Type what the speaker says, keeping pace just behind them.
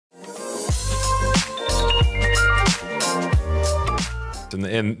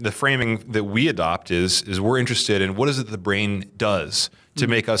And the framing that we adopt is we're interested in what is it the brain does to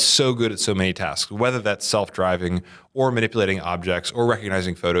make us so good at so many tasks, whether that's self-driving or manipulating objects or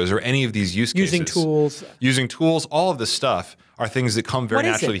recognizing photos or any of these use cases. Using tools, all of this stuff are things that come very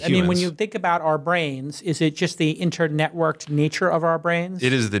naturally to humans. I mean, when you think about our brains, is it just the internetworked nature of our brains?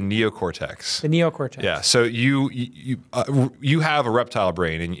 It is the neocortex. The neocortex. Yeah. So you have a reptile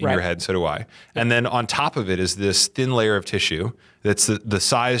brain in your head, so do I. And then on top of it is this thin layer of tissue that's the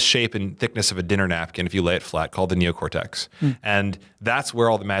size, shape, and thickness of a dinner napkin if you lay it flat, called the neocortex. And that's where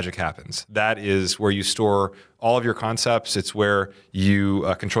all the magic happens. That is where you store all of your concepts. It's where you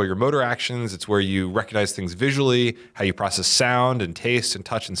control your motor actions. It's where you recognize things visually, how you process sound and taste and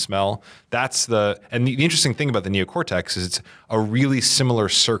touch and smell. And the interesting thing about the neocortex is it's a really similar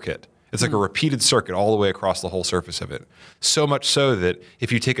circuit. It's like a repeated circuit all the way across the whole surface of it. So much so that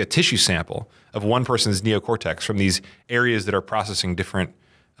if you take a tissue sample of one person's neocortex from these areas that are processing different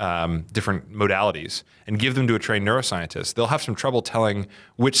modalities and give them to a trained neuroscientist, they'll have some trouble telling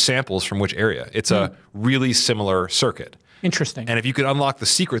which samples from which area. It's a really similar circuit. Interesting. And if you could unlock the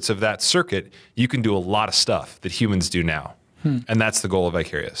secrets of that circuit, you can do a lot of stuff that humans do now. And that's the goal of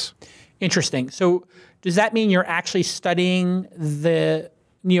Vicarious. Interesting. So does that mean you're actually studying the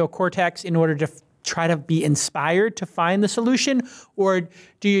neocortex in order to try to be inspired to find the solution? Or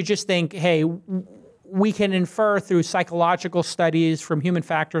do you just think, hey, we can infer through psychological studies, from human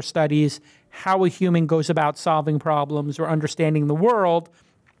factor studies, how a human goes about solving problems or understanding the world,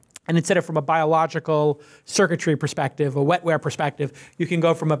 and instead of from a biological circuitry perspective, a wetware perspective, you can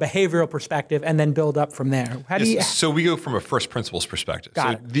go from a behavioral perspective and then build up from there. How do you? So we go from a first principles perspective.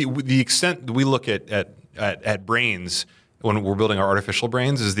 The extent that we look at brains when we're building our artificial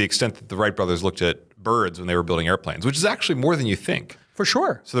brains is the extent that the Wright brothers looked at birds when they were building airplanes, which is actually more than you think. For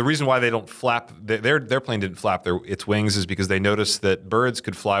sure. So the reason why they don't flap, their plane didn't flap its wings is because they noticed that birds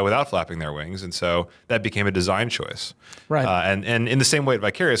could fly without flapping their wings, and so that became a design choice. Right. And in the same way at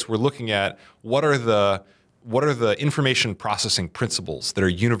Vicarious, we're looking at what are the information processing principles that are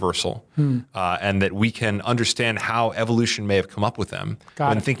universal and that we can understand how evolution may have come up with them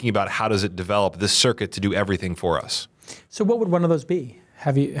when thinking about how does it develop this circuit to do everything for us. So what would one of those be?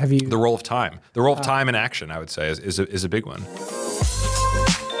 Have you? The role of time. The role of time in action, I would say, is a big one.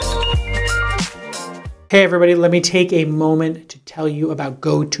 Hey everybody, let me take a moment to tell you about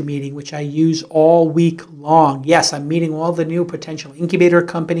GoToMeeting, which I use all week long. Yes, I'm meeting all the new potential incubator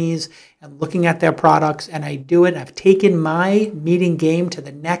companies and looking at their products, and I do it. I've taken my meeting game to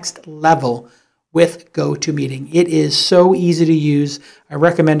the next level with GoToMeeting. It is so easy to use. I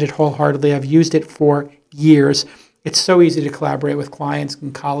recommend it wholeheartedly. I've used it for years. It's so easy to collaborate with clients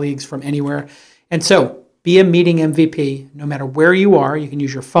and colleagues from anywhere. And so, be a meeting MVP no matter where you are. You can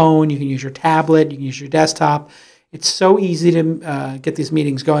use your phone, you can use your tablet, you can use your desktop. It's so easy to get these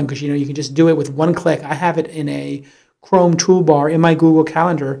meetings going because you can just do it with one click. I have it in a Chrome toolbar in my Google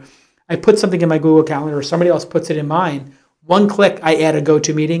Calendar. I put something in my Google Calendar or somebody else puts it in mine. One click, I add a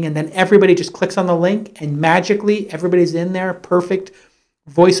GoToMeeting, and then everybody just clicks on the link and magically everybody's in there, perfect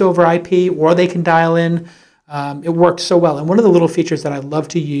voice over IP, or they can dial in. It works so well. And one of the little features that I love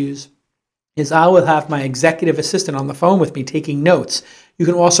to use is I will have my executive assistant on the phone with me taking notes. You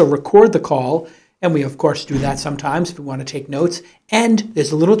can also record the call, and we of course do that sometimes if we want to take notes. And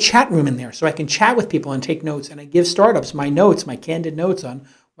there's a little chat room in there, so I can chat with people and take notes, and I give startups my notes, my candid notes on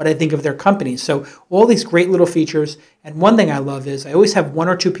what I think of their companies. So all these great little features. And one thing I love is I always have one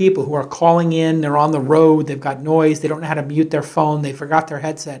or two people who are calling in, they're on the road, they've got noise, they don't know how to mute their phone, they forgot their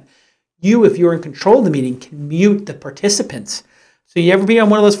headset. You, if you're in control of the meeting, can mute the participants. So you ever be on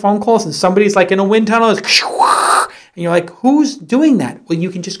one of those phone calls and somebody's like in a wind tunnel, and you're like, who's doing that? Well, you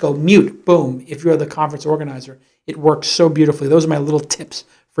can just go mute, boom, if you're the conference organizer. It works so beautifully. Those are my little tips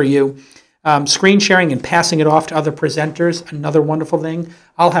for you. Screen sharing and passing it off to other presenters, another wonderful thing.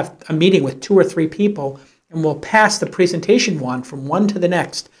 I'll have a meeting with 2 or 3 people, and we'll pass the presentation wand from one to the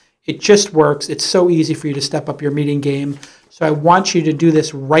next. It just works. It's so easy for you to step up your meeting game. So I want you to do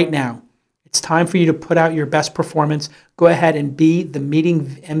this right now. It's time for you to put out your best performance. Go ahead and be the meeting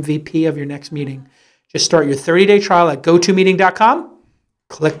MVP of your next meeting. Just start your 30-day trial at gotomeeting.com.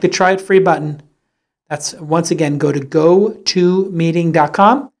 Click the Try It Free button. That's, once again, go to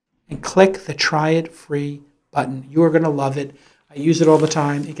gotomeeting.com and click the Try It Free button. You are going to love it. I use it all the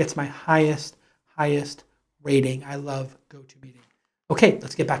time. It gets my highest rating. I love GoToMeeting. Okay,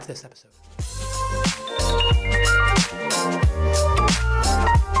 let's get back to this episode.